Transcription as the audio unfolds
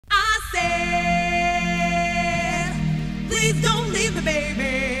please don't leave me,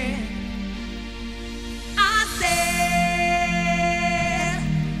 baby. I said,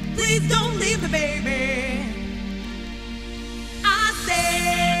 please don't leave me, baby. I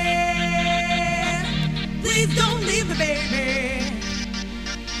said, please don't leave me, baby.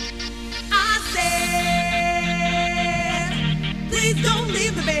 I said, please don't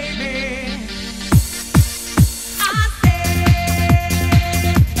leave me, baby.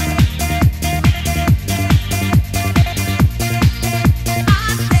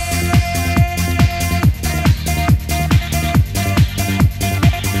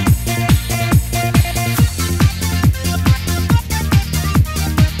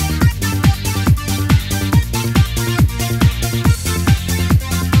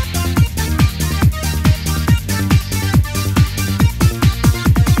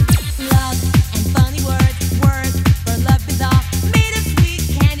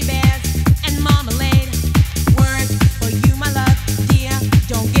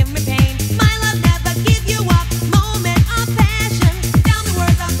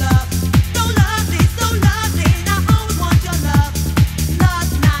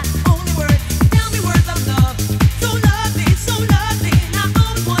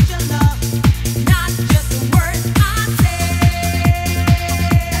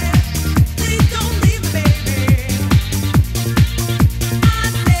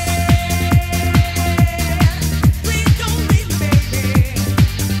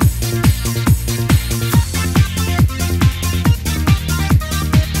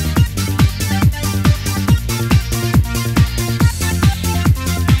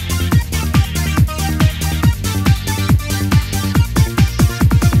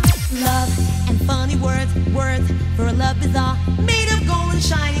 Words for a love bizarre, made of gold and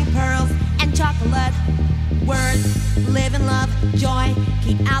shining pearls and chocolate. Words, live in love, joy,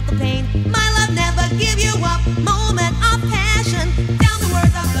 keep out the pain. My